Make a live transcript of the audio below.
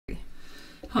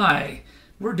Hi,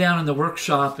 we're down in the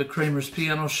workshop at Kramer's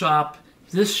Piano Shop.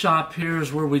 This shop here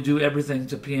is where we do everything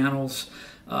to pianos,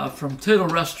 from total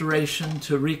restoration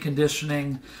to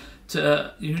reconditioning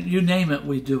to you name it,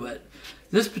 we do it.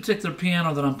 This particular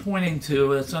piano that I'm pointing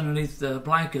to, that's underneath the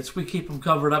blankets, we keep them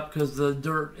covered up because of the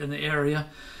dirt in the area.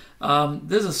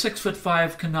 This is a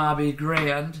 6'5" Knabe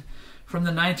Grand from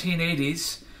the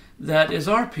 1980s that is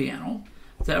our piano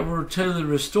that we're totally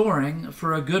restoring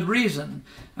for a good reason.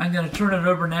 I'm going to turn it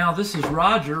over now. This is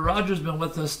Roger. Roger's been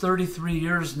with us 33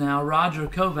 years now. Roger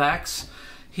Kovacs.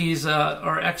 He's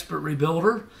our expert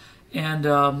rebuilder and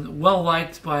well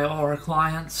liked by all our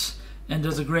clients and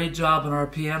does a great job on our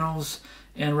pianos.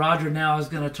 And Roger now is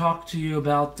going to talk to you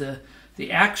about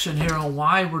the action here on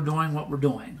why we're doing what we're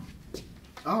doing.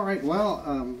 All right. Well,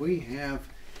 we have,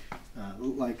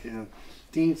 like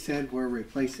Dean said, we're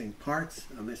replacing parts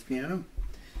on this piano.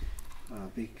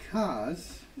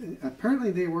 Because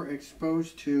apparently they were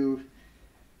exposed to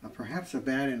perhaps a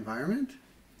bad environment,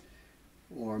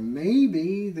 or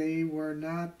maybe they were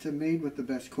not made with the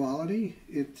best quality.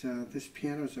 This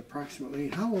piano is approximately,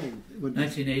 how old would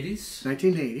 1980s.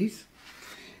 1980s.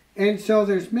 And so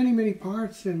there's many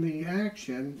parts in the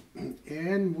action,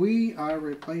 and we are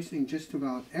replacing just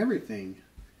about everything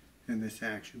in this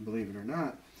action, believe it or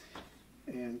not.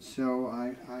 And so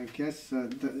I guess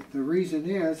the reason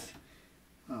is,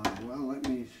 well, let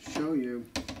me show you.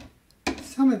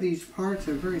 Some of these parts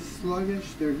are very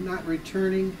sluggish. They're not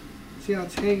returning. See how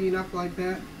it's hanging up like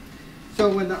that?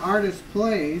 So when the artist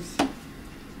plays,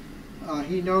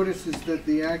 he notices that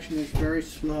the action is very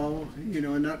slow,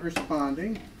 and not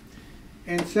responding.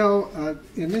 And so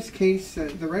in this case,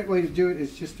 the right way to do it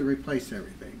is just to replace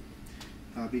everything.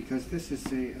 Because this is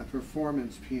a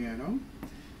performance piano.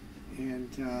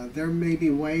 And there may be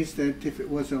ways that if it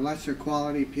was a lesser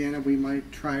quality piano, we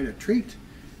might try to treat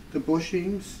the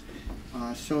bushings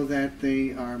so that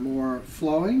they are more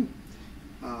flowing.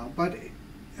 But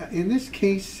in this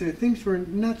case, things were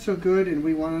not so good, and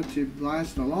we wanted to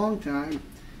last a long time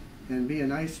and be a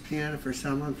nice piano for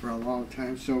someone for a long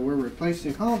time. So we're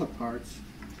replacing all the parts.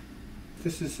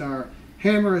 This is our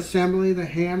hammer assembly, the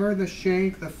hammer, the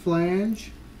shank, the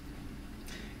flange.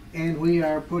 And we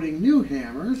are putting new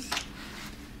hammers.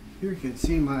 Here you can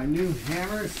see my new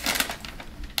hammers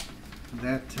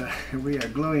that we are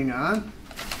gluing on.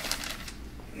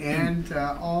 And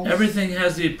everything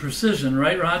has the precision,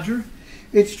 right, Roger?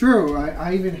 It's true.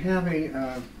 I even have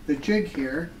the jig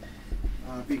here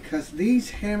because these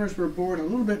hammers were bored a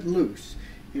little bit loose.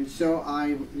 And so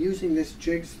I'm using this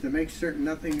jig to make certain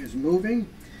nothing is moving.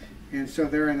 And so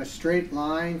they're in a straight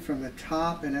line from the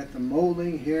top and at the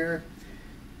molding here.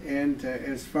 And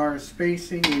as far as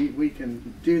spacing, we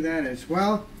can do that as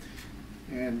well.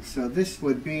 And so this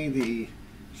would be the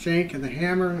shank and the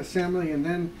hammer assembly, and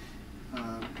then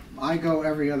I go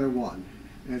every other one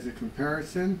as a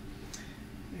comparison.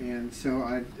 And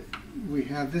so we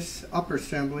have this upper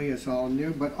assembly is all new,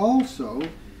 but also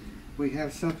we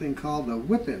have something called the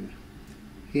whipping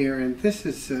here, and this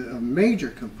is a major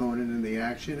component in the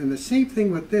action. And the same thing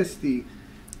with this, the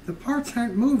parts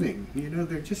aren't moving,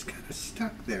 they're just kind of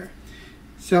stuck there.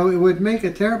 So it would make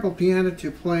a terrible piano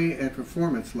to play at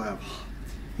performance level,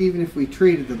 even if we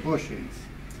treated the bushings.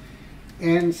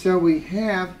 And so we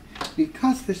have,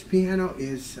 because this piano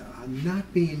is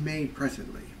not being made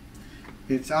presently,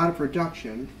 it's out of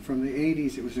production from the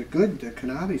 80s. It was a good,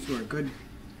 Knabes were a good,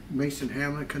 Mason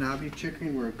Hamlin, Knabe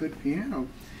Chickering were a good piano.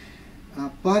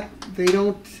 But they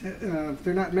don't,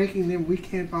 they're not making them, we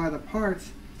can't buy the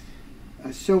parts.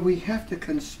 So we have to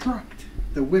construct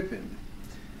the whipping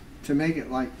to make it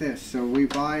like this. So we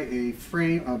buy a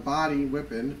frame, a body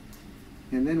whipping,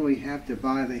 and then we have to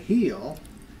buy the heel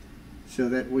so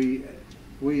that we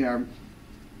are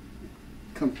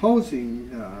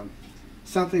composing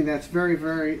something that's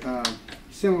very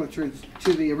similar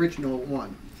to the original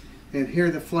one. And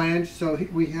here the flange. So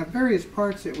we have various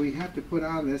parts that we have to put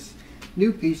on this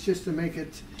new piece just to make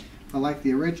it like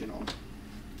the original.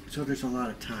 So there's a lot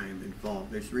of time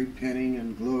involved. There's repinning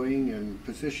and gluing and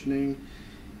positioning.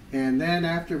 And then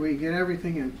after we get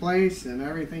everything in place and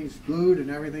everything's glued and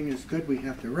everything is good, we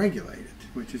have to regulate it,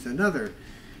 which is another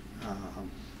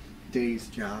day's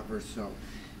job or so.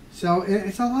 So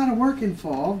it's a lot of work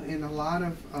involved, and a lot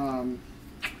of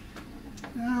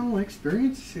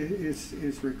experience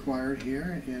is required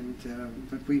here. And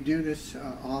but we do this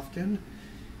often.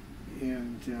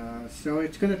 And so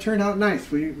it's going to turn out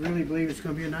nice. We really believe it's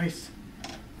going to be a nice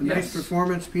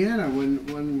performance piano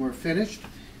when we're finished.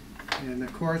 And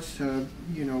of course,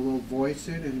 we'll voice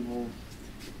it and we'll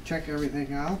check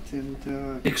everything out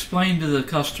and explain to the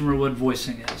customer what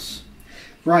voicing is.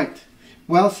 Right.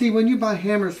 Well, see, when you buy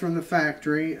hammers from the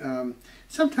factory,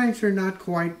 sometimes they're not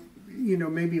quite,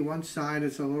 maybe one side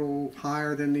is a little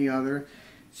higher than the other.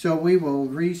 So we will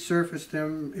resurface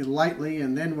them lightly,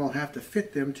 and then we'll have to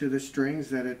fit them to the strings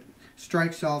that it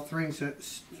strikes all strings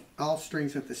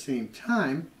at the same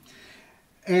time.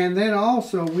 And then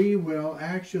also we will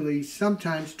actually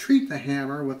sometimes treat the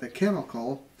hammer with a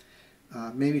chemical,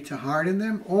 maybe to harden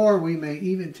them, or we may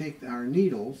even take our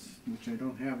needles, which I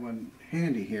don't have one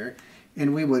handy here,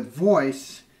 and we would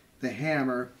voice the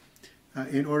hammer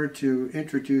in order to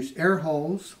introduce air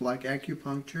holes like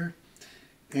acupuncture,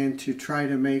 and to try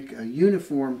to make a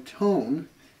uniform tone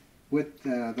with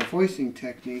the voicing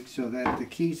technique so that the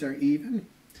keys are even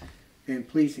and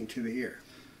pleasing to the ear.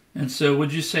 And so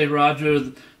would you say,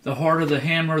 Roger, the harder the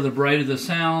hammer, the brighter the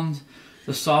sound,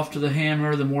 the softer the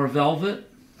hammer, the more velvet?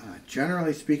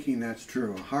 Generally speaking, that's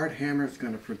true. A hard hammer is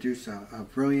going to produce a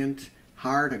brilliant,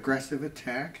 hard, aggressive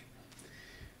attack.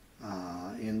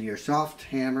 And your soft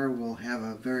hammer will have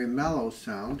a very mellow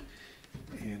sound.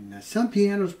 And some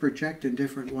pianos project in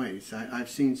different ways. I've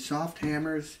seen soft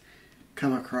hammers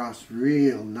come across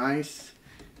real nice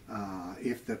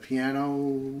if the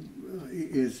piano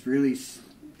is really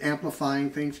amplifying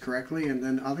things correctly, and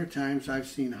then other times I've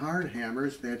seen hard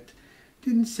hammers that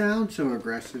didn't sound so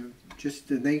aggressive. Just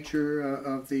the nature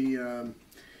of the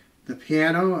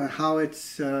piano, how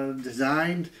it's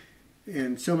designed,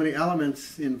 and so many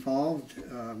elements involved.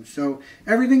 So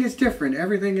everything is different.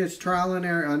 Everything is trial and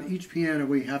error. On each piano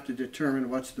we have to determine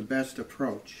what's the best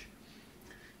approach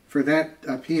for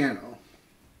that piano.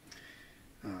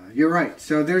 You're right.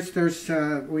 So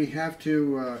we have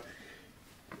to,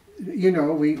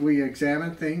 we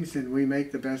examine things and we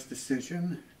make the best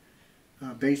decision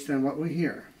based on what we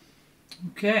hear.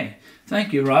 Okay.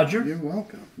 Thank you, Roger. You're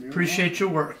welcome. Appreciate your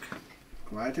work.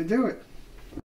 Glad to do it.